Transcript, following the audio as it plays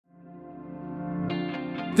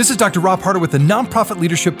This is Dr. Rob Harder with the Nonprofit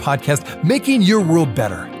Leadership Podcast, Making Your World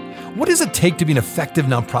Better. What does it take to be an effective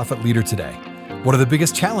nonprofit leader today? What are the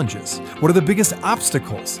biggest challenges? What are the biggest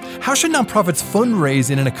obstacles? How should nonprofits fundraise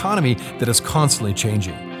in an economy that is constantly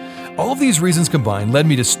changing? All of these reasons combined led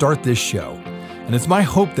me to start this show. And it's my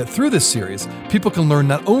hope that through this series, people can learn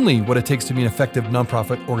not only what it takes to be an effective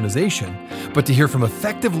nonprofit organization, but to hear from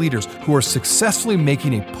effective leaders who are successfully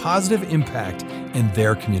making a positive impact in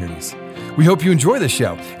their communities. We hope you enjoy the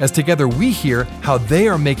show as together we hear how they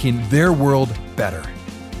are making their world better.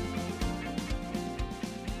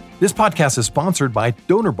 This podcast is sponsored by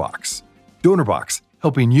DonorBox. DonorBox,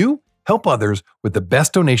 helping you help others with the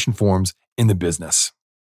best donation forms in the business.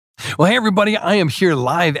 Well, hey, everybody, I am here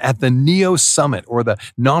live at the NIO Summit, or the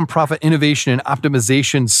Nonprofit Innovation and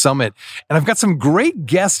Optimization Summit. And I've got some great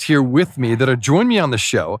guests here with me that are joining me on the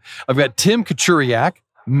show. I've got Tim Kachuriak,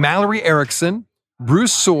 Mallory Erickson,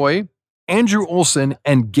 Bruce Soy, Andrew Olson,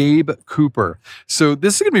 and Gabe Cooper. So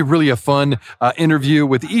this is going to be really a fun interview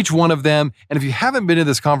with each one of them. And if you haven't been to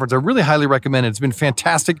this conference, I really highly recommend it. It's been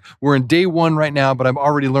fantastic. We're in day one right now, but I've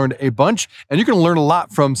already learned a bunch. And you're going to learn a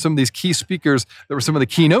lot from some of these key speakers that were some of the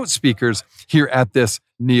keynote speakers here at this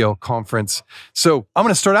NIO conference. So I'm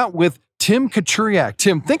going to start out with Tim Kachuriak.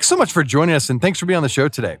 Tim, thanks so much for joining us, and thanks for being on the show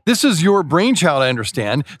today. This is your brainchild, I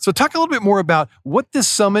understand. So talk a little bit more about what this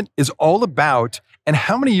summit is all about, and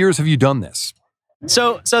how many years have you done this?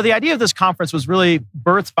 So the idea of this conference was really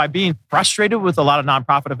birthed by being frustrated with a lot of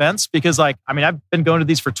nonprofit events because, I've been going to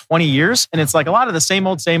these for 20 years, and it's like a lot of the same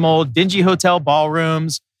old dingy hotel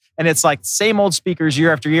ballrooms, and it's like same old speakers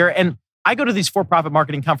year after year. And I go to these for-profit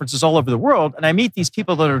marketing conferences all over the world, and I meet these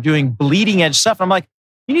people that are doing bleeding edge stuff. And I'm like,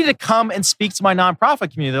 you need to come and speak to my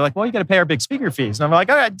nonprofit community. They're like, well, you got to pay our big speaker fees. And I'm like,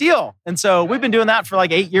 all right, deal. And so we've been doing that for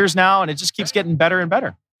like 8 years now, and it just keeps getting better and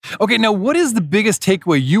better. Okay, now what is the biggest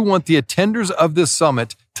takeaway you want the attenders of this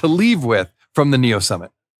summit to leave with from the NIO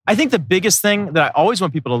Summit? I think the biggest thing that I always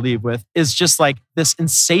want people to leave with is just like this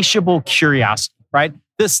insatiable curiosity, right?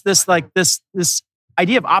 This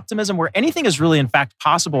idea of optimism where anything is really in fact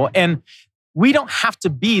possible. And we don't have to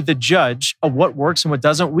be the judge of what works and what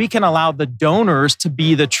doesn't. We can allow the donors to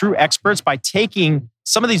be the true experts by taking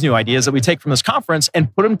some of these new ideas that we take from this conference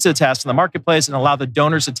and put them to the test in the marketplace and allow the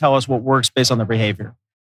donors to tell us what works based on their behavior.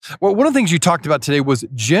 Well, one of the things you talked about today was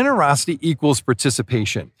generosity equals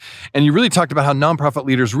participation. And you really talked about how nonprofit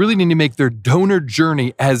leaders really need to make their donor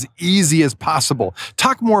journey as easy as possible.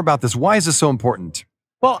 Talk more about this. Why is this so important?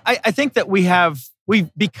 Well, I think that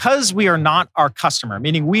because we are not our customer,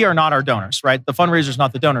 meaning we are not our donors, right? The fundraiser's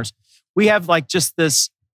not the donors. We have like just this,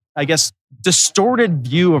 distorted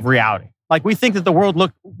view of reality. Like we think that the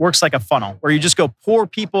world works like a funnel where you just go pour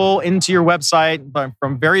people into your website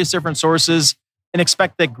from various different sources and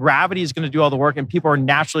expect that gravity is going to do all the work and people are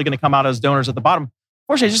naturally going to come out as donors at the bottom.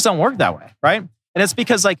 Fortunately, it just doesn't work that way, right? And it's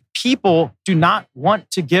because people do not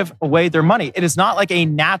want to give away their money. It is not like a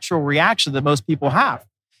natural reaction that most people have.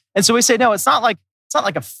 And so we say, no, it's not like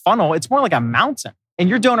a funnel. It's more like a mountain. And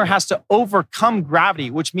your donor has to overcome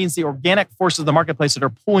gravity, which means the organic forces of the marketplace that are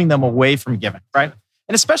pulling them away from giving, right?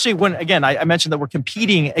 And especially when, again, I mentioned that we're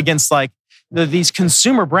competing against these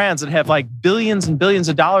consumer brands that have billions and billions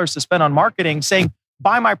of dollars to spend on marketing saying,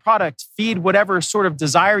 buy my product, feed whatever sort of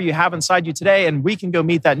desire you have inside you today, and we can go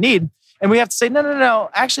meet that need. And we have to say, no.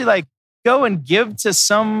 Actually, go and give to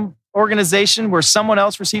some organization where someone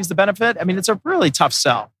else receives the benefit. I mean, it's a really tough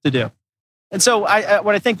sell to do. And so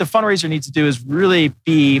what I think the fundraiser needs to do is really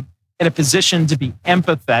be in a position to be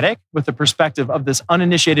empathetic with the perspective of this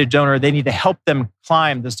uninitiated donor. They need to help them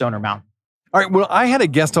climb this donor mountain. All right, well, I had a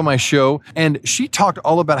guest on my show, and she talked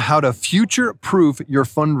all about how to future-proof your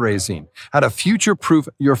fundraising.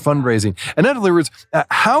 In other words,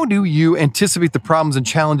 how do you anticipate the problems and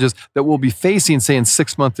challenges that we'll be facing, say, in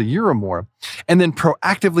 6 months, a year or more, and then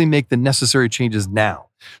proactively make the necessary changes now?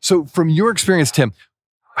 So from your experience, Tim,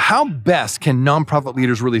 how best can nonprofit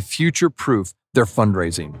leaders really future-proof their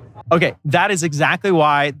fundraising? Okay, that is exactly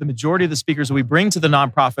why the majority of the speakers that we bring to the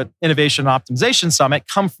Nonprofit Innovation and Optimization Summit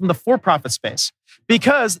come from the for-profit space,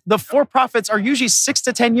 because the for-profits are usually 6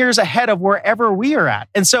 to 10 years ahead of wherever we are at.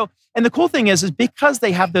 And the cool thing is because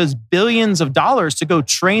they have those billions of dollars to go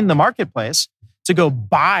train the marketplace, to go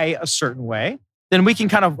buy a certain way, then we can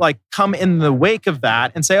kind of come in the wake of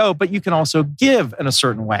that and say, oh, but you can also give in a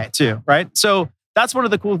certain way too, right? So that's one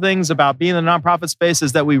of the cool things about being in the nonprofit space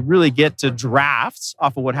is that we really get to draft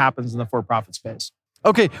off of what happens in the for-profit space.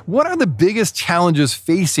 Okay, what are the biggest challenges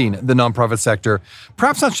facing the nonprofit sector?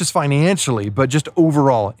 Perhaps not just financially, but just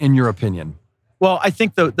overall, in your opinion? Well, I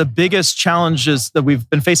think the biggest challenges that we've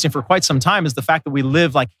been facing for quite some time is the fact that we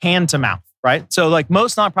live hand to mouth. right? So like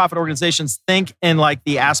most nonprofit organizations think in like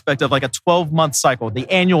the aspect of like a 12-month cycle, the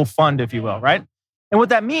annual fund, if you will, right? And what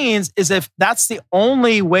that means is if that's the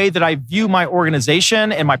only way that I view my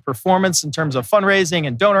organization and my performance in terms of fundraising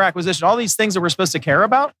and donor acquisition, all these things that we're supposed to care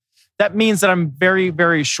about, that means that I'm very,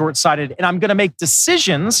 very short-sighted and I'm going to make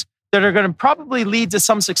decisions that are going to probably lead to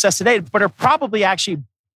some success today, but are probably actually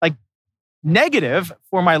like negative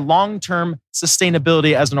for my long-term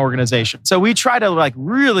sustainability as an organization. So we try to like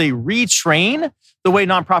really retrain the way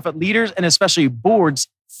nonprofit leaders and especially boards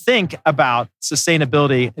think about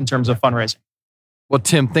sustainability in terms of fundraising. Well,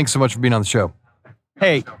 Tim, thanks so much for being on the show.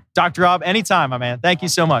 Hey, Dr. Rob, anytime, my man. Thank you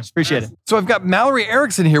so much. Appreciate it. So I've got Mallory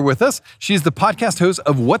Erickson here with us. She's the podcast host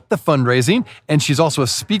of What the Fundraising, and she's also a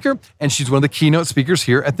speaker, and she's one of the keynote speakers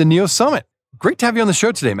here at the NIO Summit. Great to have you on the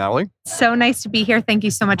show today, Mallory. So nice to be here. Thank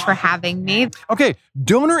you so much for having me. Okay,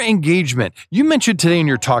 donor engagement. You mentioned today in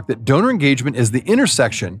your talk that donor engagement is the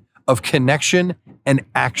intersection of connection and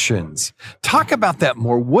actions. Talk about that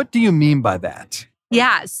more. What do you mean by that?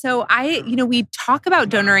 Yeah. So we talk about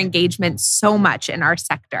donor engagement so much in our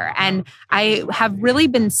sector. And I have really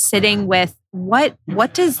been sitting with what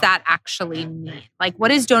does that actually mean? Like, what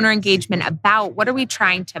is donor engagement about? What are we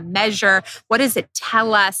trying to measure? What does it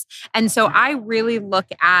tell us? And so I really look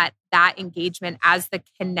at that engagement as the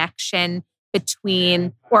connection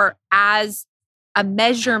between, or as a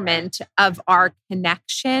measurement of our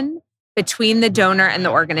connection between the donor and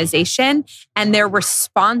the organization and their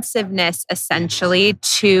responsiveness essentially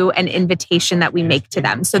to an invitation that we make to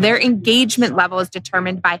them. So their engagement level is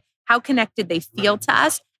determined by how connected they feel to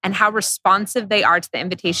us and how responsive they are to the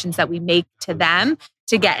invitations that we make to them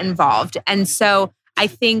to get involved. And so I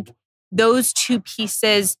think those two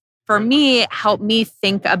pieces for me help me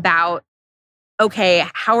think about, okay,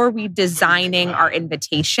 how are we designing our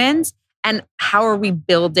invitations? And how are we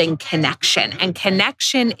building connection? And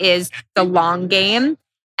connection is the long game.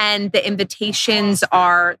 And the invitations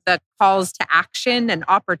are the calls to action and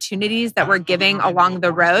opportunities that we're giving along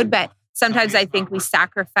the road. But sometimes I think we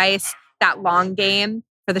sacrifice that long game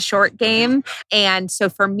for the short game. And so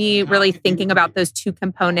for me, really thinking about those two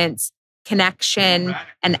components, connection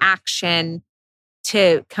and action,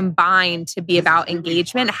 to combine to be about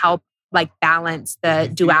engagement, help like balance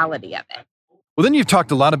the duality of it. Well, then you've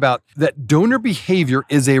talked a lot about that donor behavior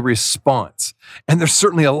is a response. And there's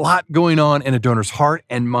certainly a lot going on in a donor's heart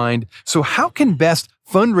and mind. So how can best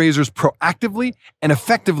fundraisers proactively and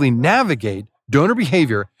effectively navigate donor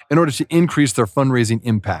behavior in order to increase their fundraising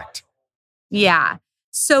impact? Yeah.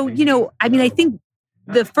 So, I think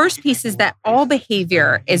the first piece is that all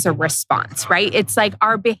behavior is a response, right? It's like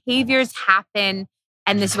our behaviors happen,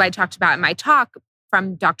 and this is what I talked about in my talk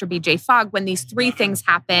from Dr. BJ Fogg, when these three things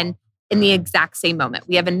happen in the exact same moment.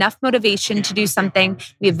 We have enough motivation to do something,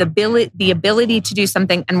 we have the ability to do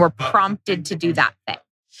something, and we're prompted to do that thing.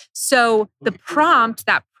 So that prompt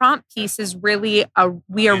piece is really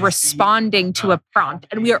we are responding to a prompt,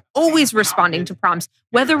 and we are always responding to prompts,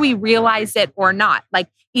 whether we realize it or not. Like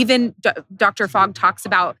even Dr. Fogg talks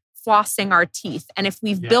about flossing our teeth. And if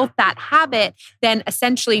we've built that habit, then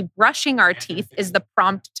essentially brushing our teeth is the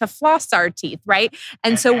prompt to floss our teeth, right?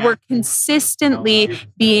 And so we're consistently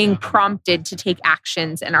being prompted to take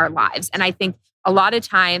actions in our lives. And I think a lot of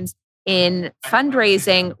times in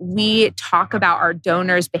fundraising, we talk about our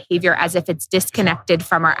donors' behavior as if it's disconnected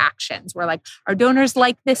from our actions. We're like, our donors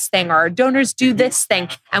like this thing, or our donors do this thing.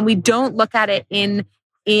 And we don't look at it in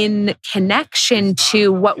connection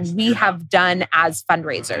to what we have done as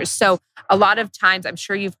fundraisers. So a lot of times, I'm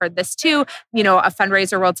sure you've heard this too, a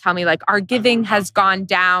fundraiser will tell me like, our giving has gone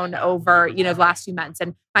down over, the last few months.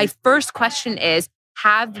 And my first question is,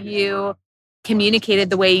 have you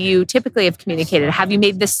communicated the way you typically have communicated? Have you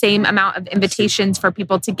made the same amount of invitations for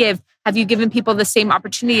people to give? Have you given people the same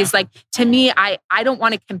opportunities? Like, to me, I don't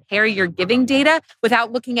want to compare your giving data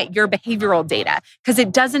without looking at your behavioral data, because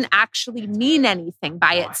it doesn't actually mean anything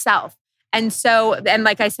by itself. And so, and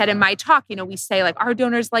like I said in my talk, we say like, our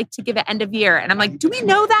donors like to give at end of year. And I'm like, do we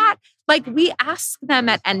know that? Like, we ask them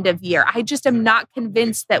at end of year. I just am not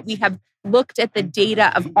convinced that we have looked at the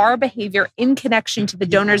data of our behavior in connection to the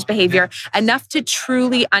donor's behavior enough to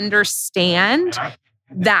truly understand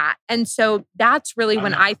that. And so that's really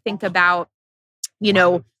when I think about,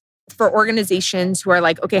 for organizations who are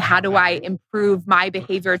like, okay, how do I improve my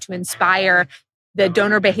behavior to inspire the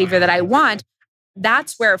donor behavior that I want?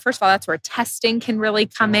 That's where, first of all, that's where testing can really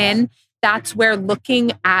come in. that's where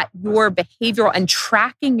looking at your behavioral and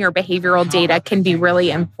tracking your behavioral data can be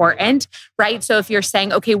really important, right? So if you're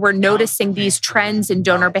saying, okay, we're noticing these trends in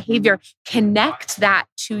donor behavior, connect that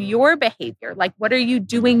to your behavior. Like, what are you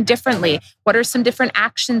doing differently? What are some different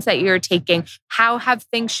actions that you're taking? How have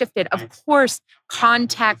things shifted? Of course,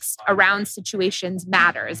 context around situations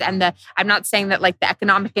matters. And I'm not saying that like the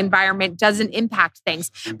economic environment doesn't impact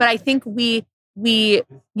things, but I think we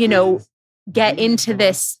get into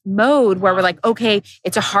this mode where we're like, okay,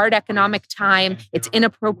 it's a hard economic time. It's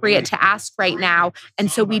inappropriate to ask right now.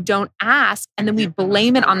 And so we don't ask. And then we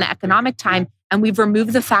blame it on the economic time. And we've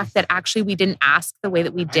removed the fact that actually we didn't ask the way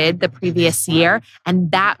that we did the previous year.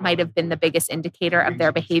 And that might have been the biggest indicator of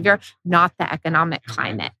their behavior, not the economic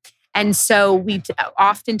climate. And so we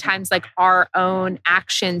oftentimes like our own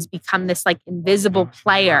actions become this like invisible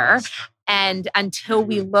player. And until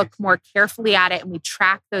we look more carefully at it and we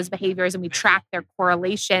track those behaviors and we track their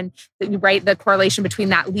correlation, right? The correlation between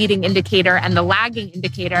that leading indicator and the lagging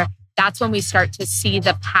indicator, that's when we start to see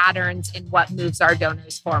the patterns in what moves our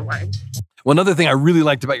donors forward. Well, another thing I really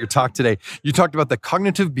liked about your talk today, you talked about the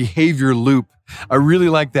cognitive behavior loop. I really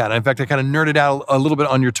like that. In fact, I kind of nerded out a little bit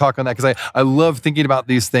on your talk on that because I love thinking about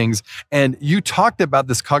these things. And you talked about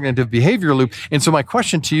this cognitive behavior loop. And so my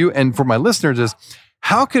question to you and for my listeners is,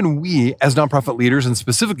 how can we as nonprofit leaders and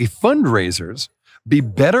specifically fundraisers be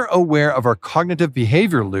better aware of our cognitive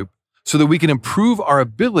behavior loop so that we can improve our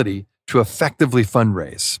ability to effectively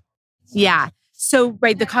fundraise? Yeah. So,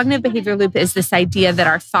 right, the cognitive behavior loop is this idea that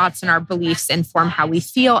our thoughts and our beliefs inform how we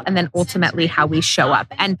feel and then ultimately how we show up.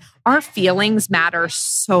 And our feelings matter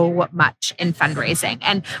so much in fundraising.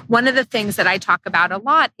 And one of the things that I talk about a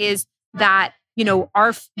lot is that,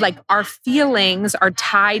 our feelings are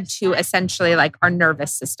tied to essentially like our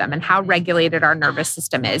nervous system and how regulated our nervous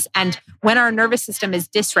system is. And when our nervous system is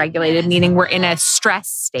dysregulated, meaning we're in a stress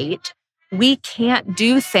state, we can't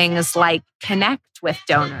do things like connect with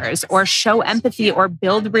donors or show empathy or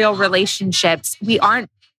build real relationships. We aren't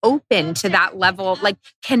open to that level. Like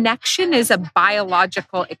connection is a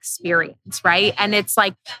biological experience, right? And it's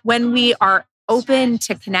like when we are open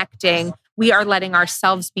to connecting, we are letting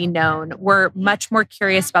ourselves be known. We're much more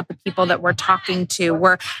curious about the people that we're talking to.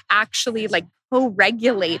 We're actually like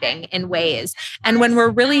co-regulating in ways. And when we're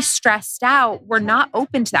really stressed out, we're not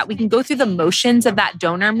open to that. We can go through the motions of that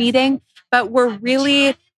donor meeting, but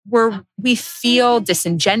we feel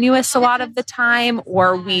disingenuous a lot of the time,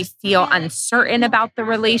 or we feel uncertain about the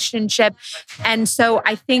relationship. And so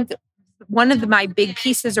I think one of my big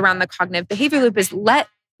pieces around the cognitive behavior loop is let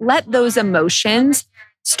those emotions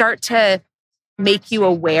start to make you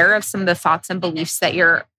aware of some of the thoughts and beliefs that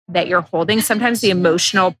you're holding. Sometimes the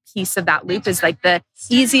emotional piece of that loop is like the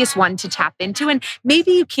easiest one to tap into. And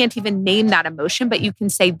maybe you can't even name that emotion, but you can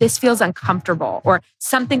say, this feels uncomfortable, or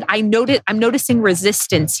something I'm noticing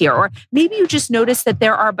resistance here. Or maybe you just notice that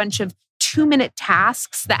there are a bunch of 2-minute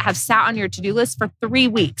tasks that have sat on your to-do list for 3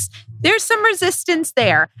 weeks. There's some resistance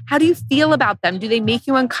there. How do you feel about them? Do they make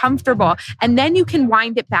you uncomfortable? And then you can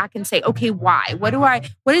wind it back and say, okay, why?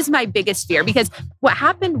 What is my biggest fear? Because what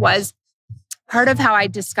happened was, part of how I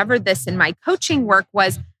discovered this in my coaching work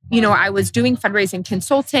was, I was doing fundraising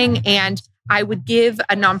consulting and I would give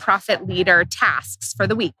a nonprofit leader tasks for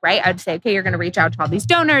the week, right? I'd say, okay, you're going to reach out to all these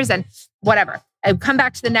donors and whatever. I would come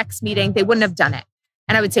back to the next meeting. They wouldn't have done it.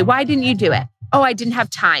 And I would say, why didn't you do it? Oh, I didn't have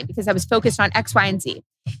time because I was focused on X, Y, and Z.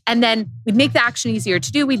 And then we'd make the action easier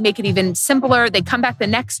to do. We'd make it even simpler. They'd come back the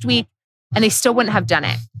next week and they still wouldn't have done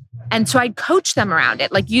it. And so I'd coach them around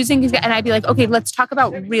it, like and I'd be like, okay, let's talk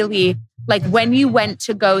about really like when you went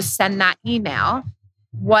to go send that email,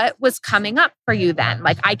 what was coming up for you then?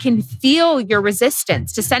 Like, I can feel your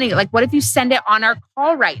resistance to sending it. Like, what if you send it on our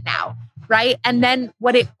call right now? Right. And then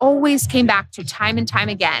what it always came back to time and time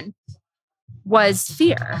again was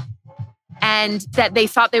fear. And that they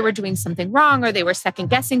thought they were doing something wrong, or they were second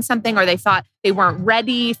guessing something, or they thought they weren't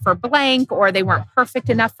ready for blank, or they weren't perfect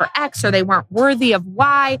enough for X, or they weren't worthy of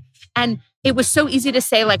Y. And it was so easy to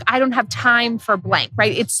say, like, I don't have time for blank,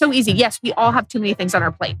 right? It's so easy. Yes, we all have too many things on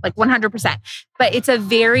our plate, like 100%. But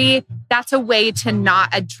that's a way to not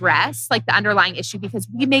address like the underlying issue, because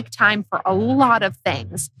we make time for a lot of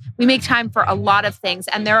things.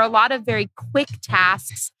 And there are a lot of very quick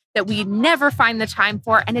tasks that we never find the time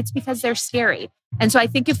for. And it's because they're scary. And so I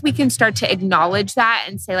think if we can start to acknowledge that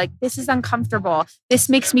and say, like, this is uncomfortable, this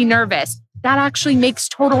makes me nervous, that actually makes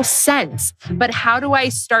total sense. But how do I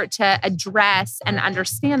start to address and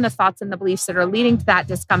understand the thoughts and the beliefs that are leading to that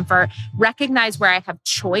discomfort, recognize where I have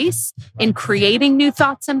choice in creating new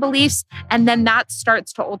thoughts and beliefs, and then that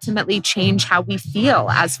starts to ultimately change how we feel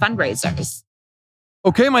as fundraisers.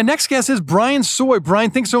 Okay, my next guest is Brian Soy. Brian,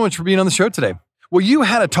 thanks so much for being on the show today. Well, you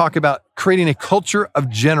had a talk about creating a culture of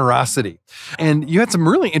generosity, and you had some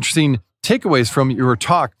really interesting takeaways from your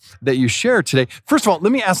talk that you shared today. First of all,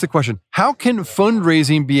 let me ask the question, how can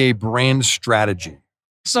fundraising be a brand strategy?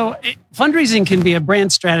 So fundraising can be a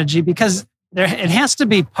brand strategy because it has to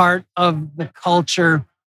be part of the culture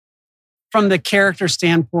from the character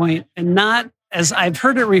standpoint and not, as I've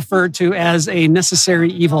heard it referred to, as a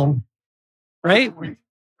necessary evil, right?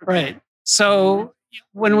 Right. So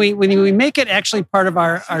when we make it actually part of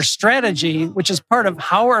our strategy, which is part of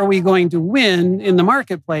how are we going to win in the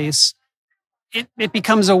marketplace, it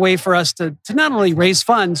becomes a way for us to not only raise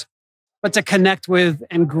funds, but to connect with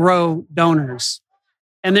and grow donors.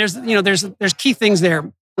 And there's key things there.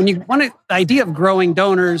 When you want the idea of growing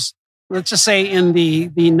donors, let's just say in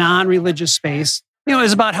the non-religious space,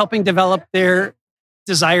 is about helping develop their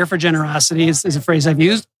desire for generosity is a phrase I've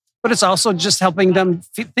used, but it's also just helping them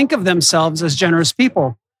think of themselves as generous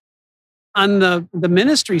people. On the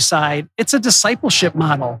ministry side, it's a discipleship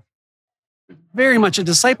model, very much a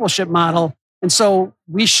discipleship model. And so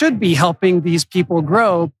we should be helping these people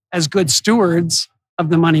grow as good stewards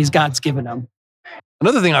of the monies God's given them.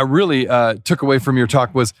 Another thing I really took away from your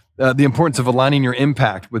talk was the importance of aligning your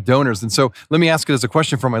impact with donors. And so let me ask it as a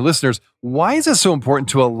question for my listeners. Why is it so important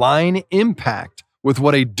to align impact with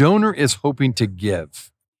what a donor is hoping to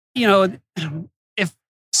give? If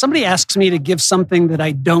somebody asks me to give something that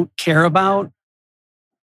I don't care about,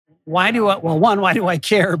 why do I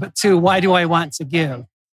care? But two, why do I want to give?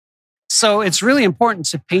 So it's really important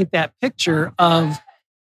to paint that picture of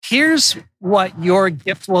here's what your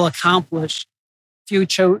gift will accomplish if you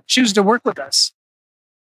choose to work with us.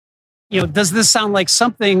 Does this sound like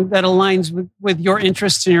something that aligns with your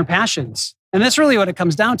interests and your passions? And that's really what it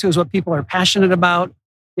comes down to, is what people are passionate about.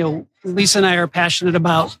 Lisa and I are passionate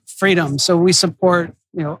about freedom. So we support,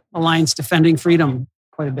 Alliance Defending Freedom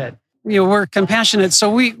quite a bit. We're compassionate.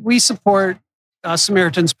 So we support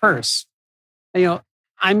Samaritan's Purse.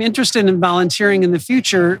 I'm interested in volunteering in the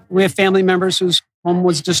future. We have family members whose home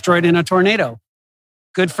was destroyed in a tornado.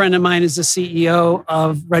 Good friend of mine is the CEO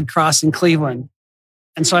of Red Cross in Cleveland.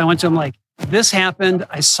 And so I went to him like, this happened.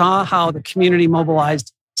 I saw how the community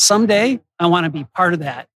mobilized. Someday I want to be part of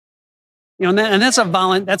that. And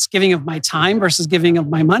that's giving of my time versus giving of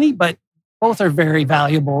my money, but both are very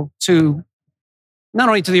valuable to not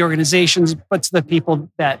only to the organizations, but to the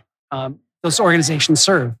people that those organizations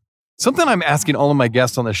serve. Something I'm asking all of my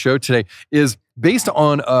guests on the show today is based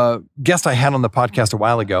on a guest I had on the podcast a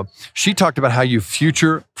while ago. She talked about how you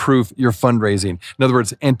future-proof your fundraising. In other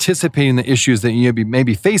words, anticipating the issues that you may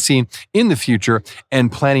be facing in the future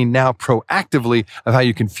and planning now proactively of how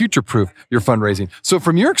you can future-proof your fundraising. So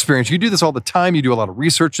from your experience, you do this all the time. You do a lot of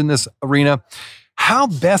research in this arena. How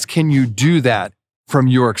best can you do that from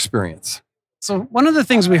your experience? So one of the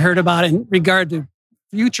things we heard about in regard to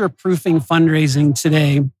future-proofing fundraising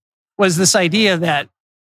today was this idea that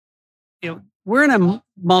we're in a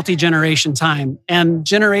multi-generation time, and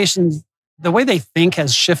generations, the way they think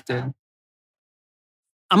has shifted.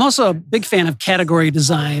 I'm also a big fan of category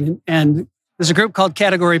design, and there's a group called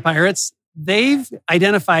Category Pirates. They've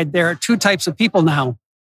identified there are two types of people now.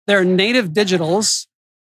 There are native digitals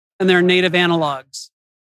and there are native analogs.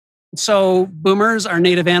 So boomers are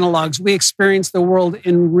native analogs. We experience the world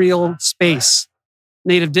in real space.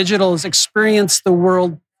 Native digitals experience the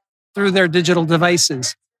world through their digital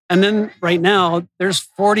devices. And then right now, there's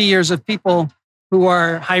 40 years of people who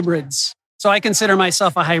are hybrids. So I consider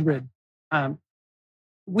myself a hybrid.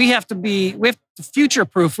 We have to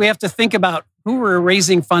future-proof. We have to think about who we're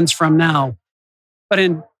raising funds from now. But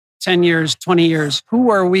in 10 years, 20 years, who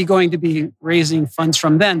are we going to be raising funds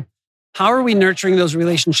from then? How are we nurturing those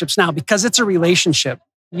relationships now? Because it's a relationship.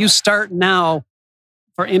 You start now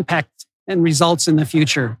for impact and results in the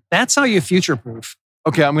future. That's how you future-proof.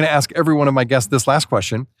 Okay, I'm going to ask every one of my guests this last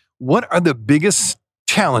question. What are the biggest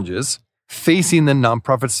challenges facing the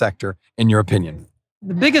nonprofit sector, in your opinion?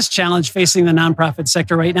 The biggest challenge facing the nonprofit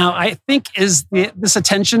sector right now, I think, is this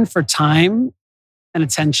attention for time and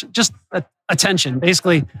attention. Just attention.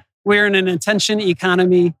 Basically, we're in an attention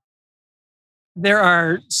economy. There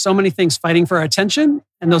are so many things fighting for our attention,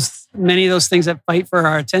 and many of those things that fight for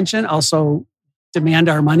our attention also demand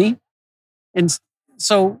our money. And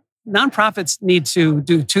so nonprofits need to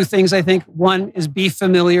do two things, I think. One is be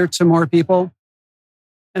familiar to more people,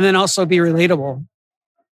 and then also be relatable.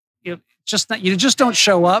 You just don't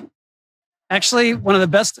show up. Actually, one of the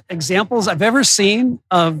best examples I've ever seen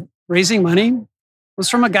of raising money was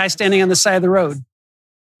from a guy standing on the side of the road,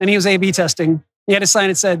 and he was A/B testing. He had a sign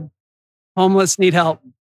that said, "Homeless need help."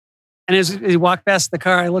 And as he walked past the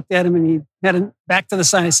car, I looked at him and he had back to the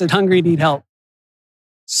side. I said, hungry, need help.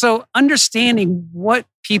 So understanding what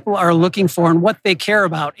people are looking for and what they care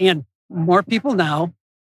about. And more people now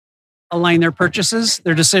align their purchases,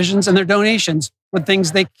 their decisions, and their donations with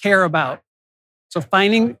things they care about. So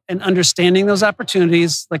finding and understanding those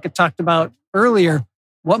opportunities, like I talked about earlier,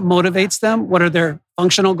 what motivates them, what are their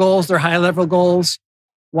functional goals, their high-level goals,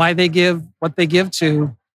 why they give, what they give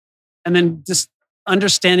to, and then just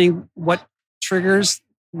understanding what triggers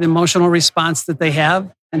the emotional response that they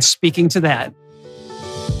have and speaking to that.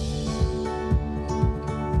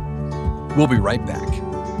 We'll be right back.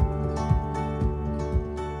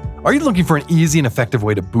 Are you looking for an easy and effective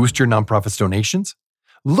way to boost your nonprofit's donations?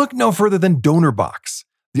 Look no further than DonorBox,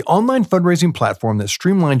 the online fundraising platform that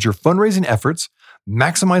streamlines your fundraising efforts,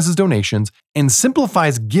 maximizes donations, and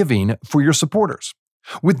simplifies giving for your supporters.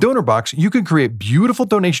 With DonorBox, you can create beautiful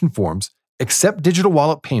donation forms, accept digital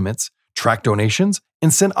wallet payments, track donations,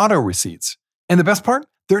 and send auto receipts. And the best part?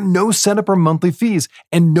 There are no setup or monthly fees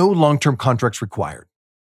and no long-term contracts required.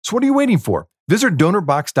 So what are you waiting for? Visit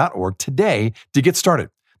donorbox.org today to get started.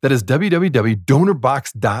 That is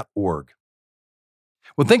www.donorbox.org.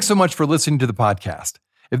 Well, thanks so much for listening to the podcast.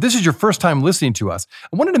 If this is your first time listening to us,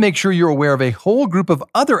 I wanted to make sure you're aware of a whole group of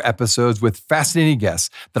other episodes with fascinating guests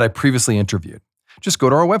that I previously interviewed. Just go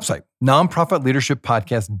to our website,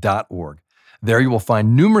 nonprofitleadershippodcast.org. There you will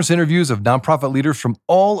find numerous interviews of nonprofit leaders from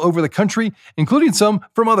all over the country, including some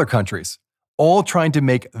from other countries, all trying to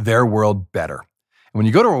make their world better. And when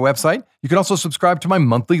you go to our website, you can also subscribe to my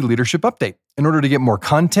monthly leadership update in order to get more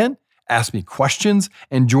content, ask me questions,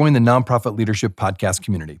 and join the Nonprofit Leadership Podcast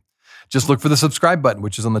community. Just look for the subscribe button,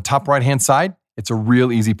 which is on the top right-hand side. It's a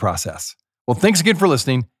real easy process. Well, thanks again for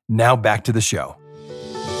listening. Now back to the show.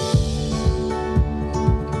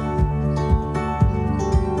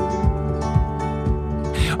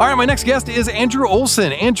 All right, my next guest is Andrew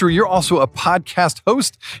Olson. Andrew, you're also a podcast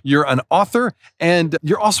host, you're an author, and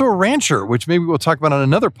you're also a rancher, which maybe we'll talk about on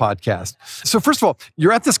another podcast. So first of all,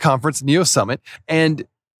 you're at this conference, NIO Summit, and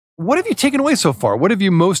what have you taken away so far? What have you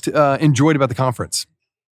most enjoyed about the conference?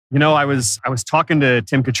 You know, I was talking to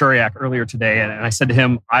Tim Kachuriak earlier today, and I said to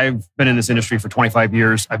him, I've been in this industry for 25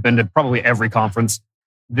 years. I've been to probably every conference.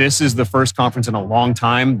 This is the first conference in a long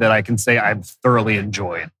time that I can say I've thoroughly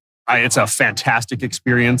enjoyed. It's a fantastic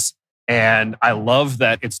experience, and I love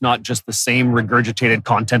that it's not just the same regurgitated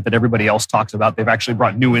content that everybody else talks about. They've actually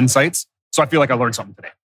brought new insights, so I feel like I learned something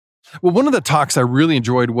today. Well, one of the talks I really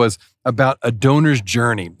enjoyed was about a donor's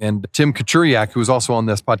journey. And Tim Kachuriak, who was also on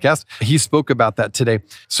this podcast, he spoke about that today.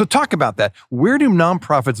 So talk about that. Where do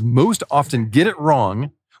nonprofits most often get it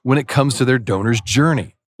wrong when it comes to their donor's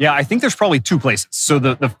journey? Yeah, I think there's probably two places. So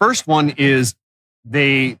the first one is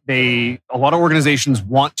a lot of organizations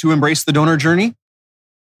want to embrace the donor journey,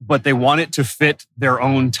 but they want it to fit their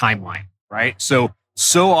own timeline, right? So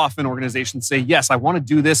often organizations say, yes, I want to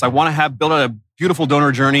do this. I want to build a beautiful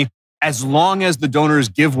donor journey as long as the donors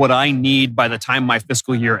give what I need by the time my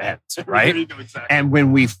fiscal year ends, right? Exactly. And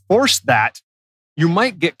when we force that, you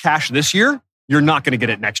might get cash this year. You're not going to get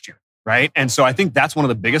it next year, right? And so I think that's one of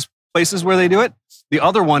the biggest places where they do it. The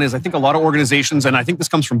other one is I think a lot of organizations, and I think this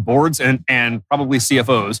comes from boards and probably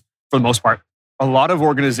CFOs for the most part, a lot of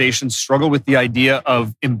organizations struggle with the idea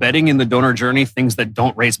of embedding in the donor journey things that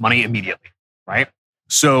don't raise money immediately, right?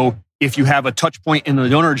 So if you have a touch point in the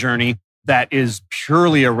donor journey that is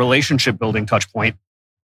purely a relationship building touch point,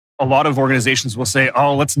 a lot of organizations will say,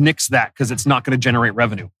 oh, let's nix that because it's not going to generate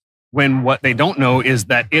revenue. When what they don't know is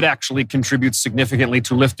that it actually contributes significantly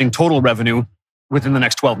to lifting total revenue within the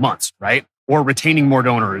next 12 months, right? Or retaining more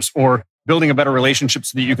donors or building a better relationship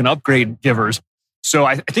so that you can upgrade givers. So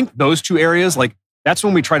I think those two areas, like that's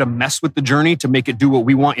when we try to mess with the journey to make it do what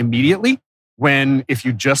we want immediately, when if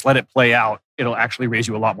you just let it play out, it'll actually raise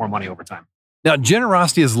you a lot more money over time. Now,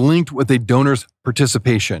 generosity is linked with a donor's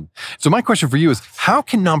participation. So my question for you is, how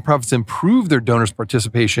can nonprofits improve their donors'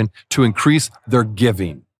 participation to increase their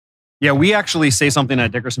giving? Yeah, we actually say something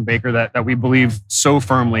at Dickerson Baker that we believe so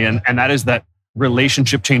firmly, and that is that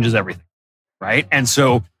relationship changes everything, right? And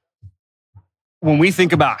so when we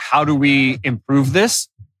think about how do we improve this,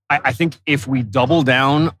 I think if we double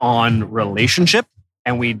down on relationship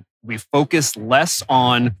and we focus less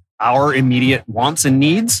on our immediate wants and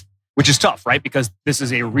needs, which is tough, right? Because this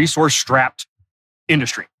is a resource-strapped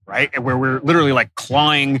industry, right? And where we're literally like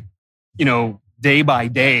clawing, day by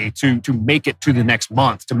day to make it to the next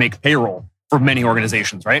month, to make payroll for many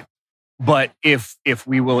organizations, right? But if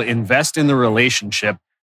we will invest in the relationship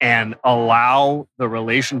and allow the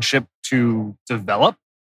relationship to develop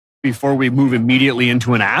before we move immediately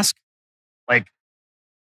into an ask, like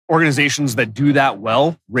organizations that do that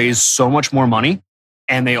well raise so much more money,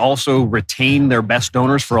 and they also retain their best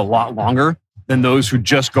donors for a lot longer than those who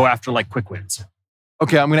just go after like quick wins.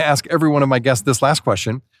 Okay, I'm going to ask every one of my guests this last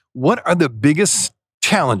question. What are the biggest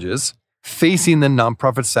challenges facing the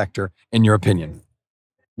nonprofit sector, in your opinion?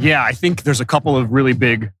 Yeah, I think there's a couple of really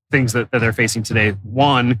big things that they're facing today.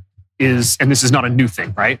 One is, and this is not a new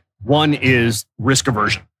thing, right? One is risk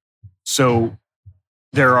aversion. So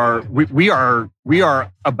we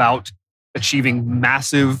are about achieving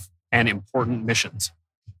massive and important missions,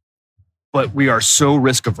 but we are so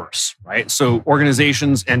risk averse, right? So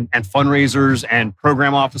organizations and fundraisers and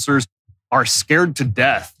program officers are scared to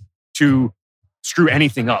death to screw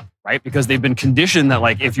anything up, right? Because they've been conditioned that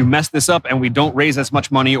like, if you mess this up and we don't raise as much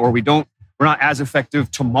money or we're not as effective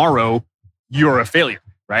tomorrow, you're a failure,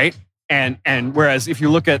 right? And whereas if you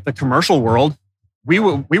look at the commercial world, we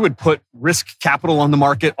would put risk capital on the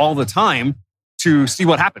market all the time to see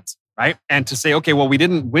what happens, right? And to say, okay, well, we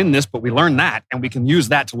didn't win this, but we learned that, and we can use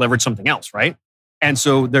that to leverage something else, right? And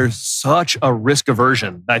so there's such a risk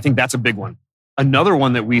aversion. I think that's a big one. Another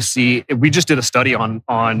one that we see, we just did a study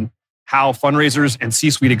on how fundraisers and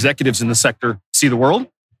C-suite executives in the sector see the world.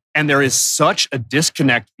 And there is such a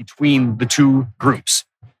disconnect between the two groups.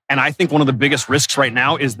 And I think one of the biggest risks right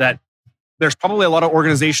now is that there's probably a lot of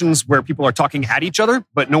organizations where people are talking at each other,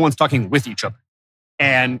 but no one's talking with each other.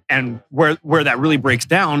 And where that really breaks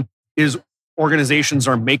down is organizations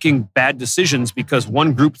are making bad decisions because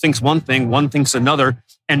one group thinks one thing, one thinks another,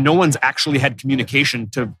 and no one's actually had communication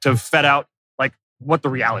to vet out like what the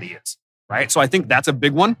reality is, right? So I think that's a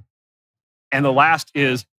big one. And the last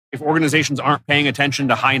is if organizations aren't paying attention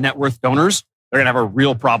to high net worth donors, they're going to have a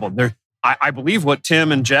real problem. I believe what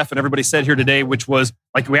Tim and Jeff and everybody said here today, which was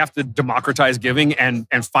like we have to democratize giving and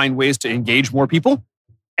find ways to engage more people.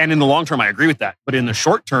 And in the long term, I agree with that. But in the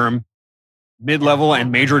short term, mid-level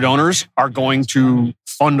and major donors are going to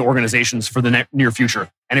fund organizations for the near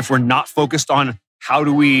future. And if we're not focused on how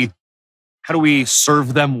do we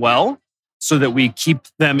serve them well so that we keep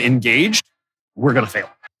them engaged, we're going to fail.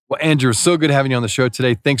 Well, Andrew, so good having you on the show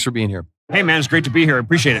today. Thanks for being here. Hey, man, it's great to be here. I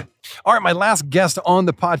appreciate it. All right, my last guest on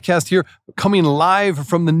the podcast here, coming live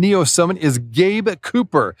from the NIO Summit, is Gabe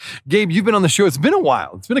Cooper. Gabe, you've been on the show. It's been a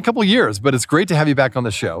while. It's been a couple of years, but it's great to have you back on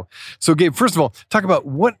the show. So, Gabe, first of all, talk about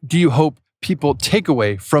what do you hope people take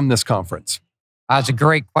away from this conference? That's a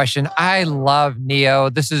great question. I love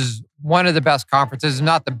NIO. This is one of the best conferences,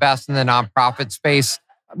 not the best in the nonprofit space,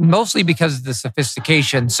 mostly because of the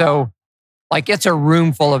sophistication. So, like it's a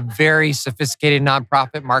room full of very sophisticated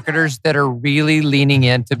nonprofit marketers that are really leaning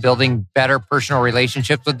into building better personal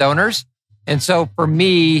relationships with donors. And so for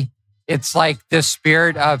me, it's like this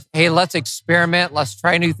spirit of, hey, let's experiment, let's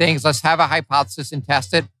try new things, let's have a hypothesis and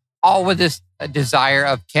test it, all with this desire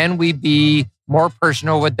of can we be more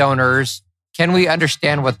personal with donors? Can we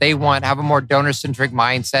understand what they want, have a more donor-centric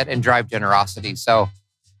mindset and drive generosity? So,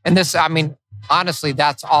 and this, I mean, honestly,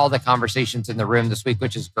 that's all the conversations in the room this week,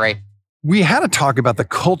 which is great. We had a talk about the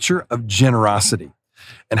culture of generosity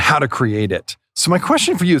and how to create it. So my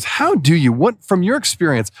question for you is, from your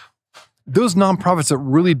experience, those nonprofits that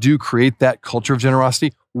really do create that culture of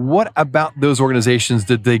generosity, what about those organizations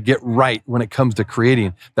did they get right when it comes to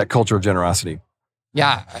creating that culture of generosity?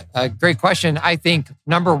 Yeah, a great question. I think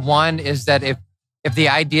number one is that if the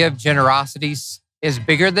idea of generosity is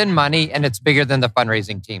bigger than money and it's bigger than the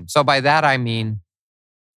fundraising team. So by that, I mean,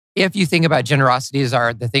 if you think about generosity as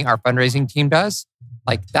the thing our fundraising team does,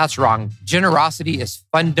 like that's wrong. Generosity is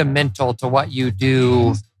fundamental to what you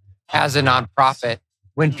do as a nonprofit.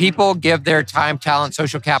 When people give their time, talent,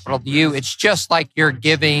 social capital to you, it's just like you're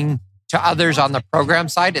giving to others on the program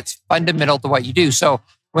side. It's fundamental to what you do. So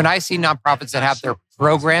when I see nonprofits that have their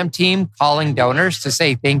program team calling donors to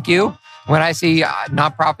say thank you, when I see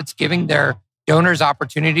nonprofits giving their donors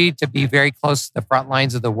opportunity to be very close to the front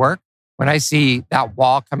lines of the work, when I see that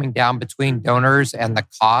wall coming down between donors and the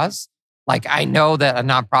cause, like I know that a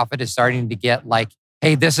nonprofit is starting to get like,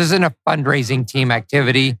 hey, this isn't a fundraising team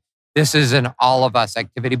activity. This is an all of us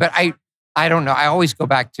activity. But I don't know. I always go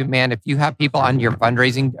back to, man, if you have people on your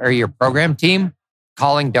fundraising or your program team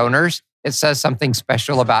calling donors, it says something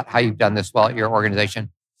special about how you've done this well at your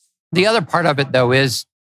organization. The other part of it, though, is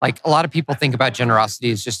like a lot of people think about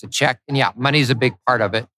generosity as just a check. And yeah, money is a big part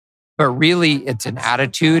of it. But really, it's an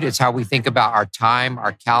attitude. It's how we think about our time,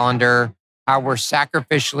 our calendar, how we're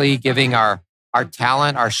sacrificially giving our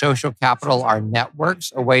talent, our social capital, our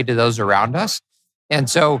networks away to those around us. And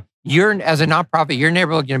so as a nonprofit, you're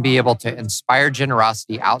never going to be able to inspire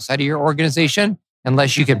generosity outside of your organization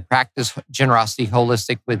unless you can practice generosity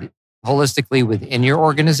holistically within your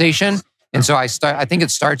organization. And so I think it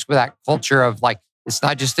starts with that culture of like, It's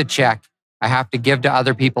not just a check. I have to give to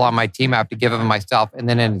other people on my team. I have to give of myself, and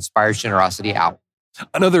then it inspires generosity out.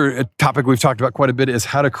 Another topic we've talked about quite a bit is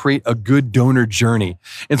how to create a good donor journey.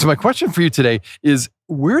 And so my question for you today is,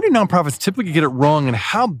 where do nonprofits typically get it wrong, and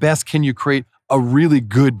how best can you create a really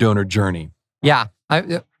good donor journey? Yeah,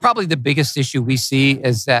 probably the biggest issue we see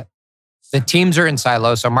is that the teams are in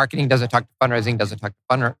silos. So marketing doesn't talk to fundraising, doesn't talk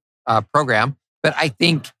to program. But I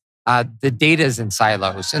think the data is in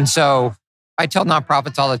silos. And so I tell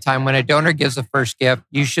nonprofits all the time, when a donor gives a first gift,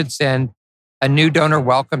 you should send a new donor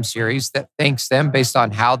welcome series that thanks them based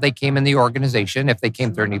on how they came in the organization, if they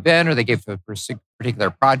came through an event or they gave to a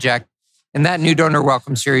particular project. And that new donor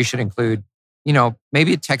welcome series should include,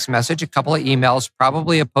 maybe a text message, a couple of emails,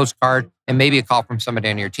 probably a postcard, and maybe a call from somebody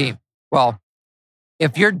on your team. Well,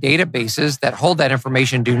 if your databases that hold that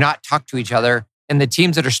information do not talk to each other, and the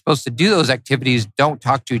teams that are supposed to do those activities don't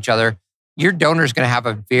talk to each other, your donor is going to have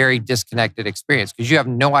a very disconnected experience because you have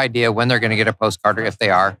no idea when they're going to get a postcard or if they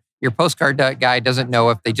are. Your postcard guy doesn't know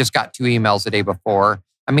if they just got 2 emails the day before.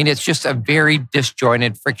 I mean, it's just a very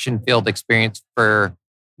disjointed, friction-filled experience for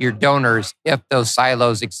your donors if those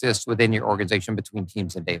silos exist within your organization between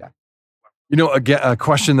teams and data. A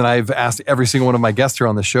question that I've asked every single one of my guests here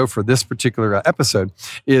on the show for this particular episode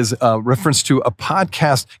is reference to a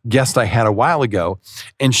podcast guest I had a while ago,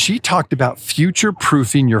 and she talked about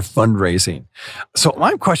future-proofing your fundraising. So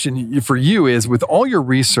my question for you is, with all your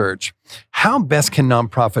research, how best can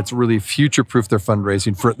nonprofits really future-proof their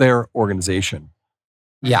fundraising for their organization?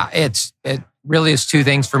 Yeah, it really is 2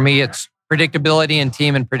 things for me. It's predictability in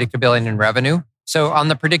team and predictability in revenue. So on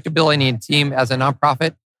the predictability in team as a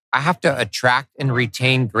nonprofit, I have to attract and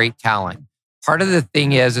retain great talent. Part of the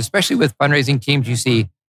thing is, especially with fundraising teams, you see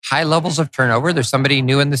high levels of turnover. There's somebody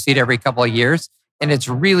new in the seat every couple of years, and it's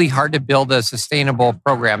really hard to build a sustainable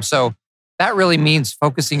program. So that really means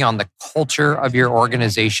focusing on the culture of your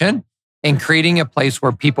organization and creating a place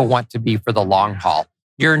where people want to be for the long haul.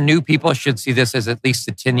 Your new people should see this as at least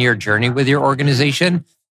a 10-year journey with your organization.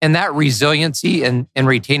 And that resiliency and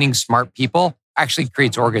retaining smart people actually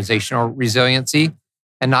creates organizational resiliency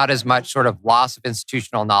and not as much sort of loss of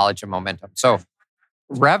institutional knowledge and momentum. So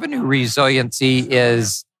revenue resiliency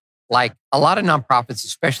is like a lot of nonprofits,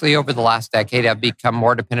 especially over the last decade, have become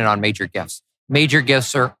more dependent on major gifts. Major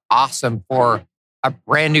gifts are awesome for a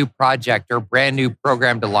brand new project or brand new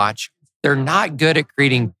program to launch. They're not good at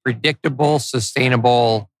creating predictable,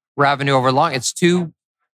 sustainable revenue over long. It's too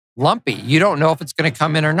lumpy. You don't know if it's going to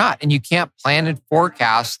come in or not. And you can't plan and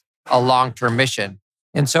forecast a long-term mission.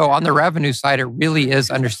 And so on the revenue side, it really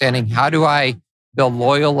is understanding, how do I build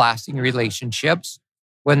loyal, lasting relationships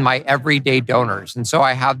with my everyday donors? And so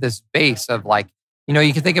I have this base of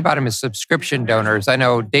you can think about them as subscription donors. I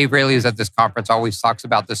know Dave Raley is at this conference, always talks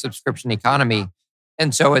about the subscription economy.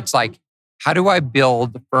 And so it's how do I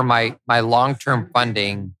build for my long-term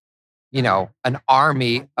funding, an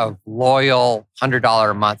army of loyal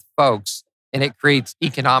 $100 a month folks, and it creates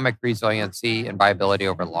economic resiliency and viability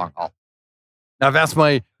over the long haul. Now, I've asked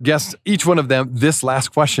my guests, each one of them, this last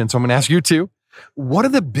question, so I'm going to ask you too. What are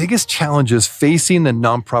the biggest challenges facing the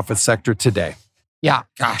nonprofit sector today? Yeah,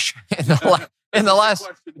 gosh, in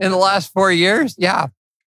the last 4 years, yeah,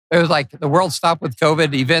 it was like the world stopped with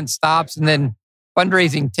COVID, event stops, and then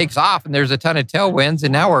fundraising takes off, and there's a ton of tailwinds,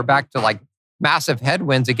 and now we're back to massive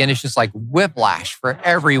headwinds again. It's just like whiplash for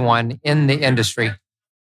everyone in the industry,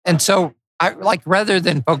 and so I rather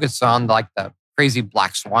than focus on the crazy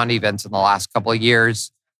black swan events in the last couple of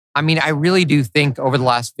years. I mean, I really do think over the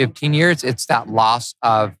last 15 years, it's that loss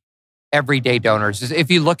of everyday donors. If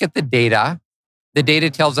you look at the data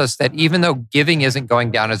tells us that even though giving isn't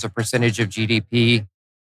going down as a percentage of GDP,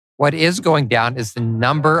 what is going down is the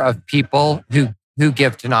number of people who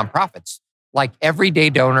give to nonprofits. Like everyday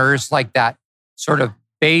donors, that sort of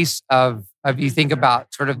base of you think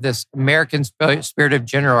about sort of this American spirit of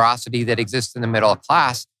generosity that exists in the middle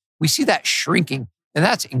class, we see that shrinking. And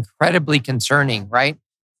that's incredibly concerning, right?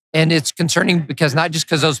 And it's concerning because not just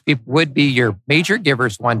because those people would be your major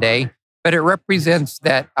givers one day, but it represents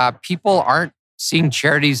that people aren't seeing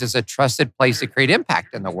charities as a trusted place to create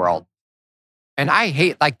impact in the world. And I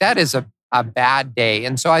hate, that is a bad day.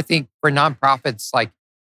 And so I think for nonprofits,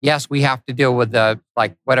 yes, we have to deal with the,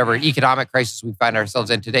 whatever economic crisis we find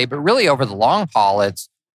ourselves in today, but really over the long haul,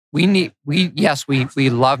 we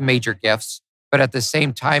love major gifts. But at the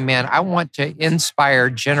same time, man, I want to inspire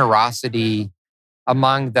generosity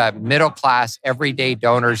among the middle class, everyday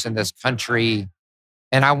donors in this country.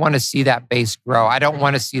 And I want to see that base grow. I don't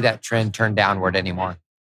want to see that trend turn downward anymore.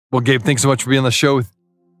 Well, Gabe, thanks so much for being on the show.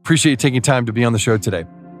 Appreciate you taking time to be on the show today.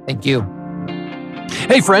 Thank you.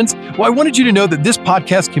 Hey, friends. Well, I wanted you to know that this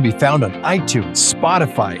podcast can be found on iTunes,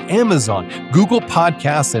 Spotify, Amazon, Google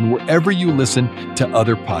Podcasts, and wherever you listen to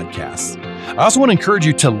other podcasts. I also want to encourage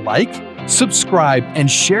you to like, subscribe, and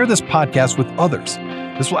share this podcast with others.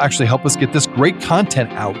 This will actually help us get this great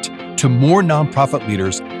content out to more nonprofit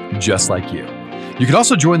leaders just like you. You can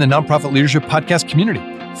also join the Nonprofit Leadership Podcast community.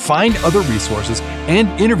 Find other resources and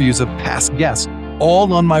interviews of past guests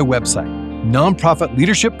all on my website,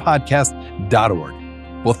 nonprofitleadershippodcast.org.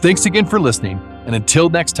 Well, thanks again for listening. And until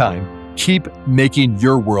next time, keep making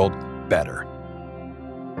your world better.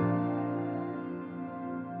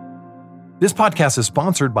 This podcast is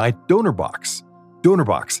sponsored by DonorBox.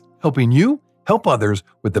 DonorBox, helping you help others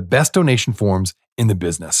with the best donation forms in the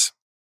business.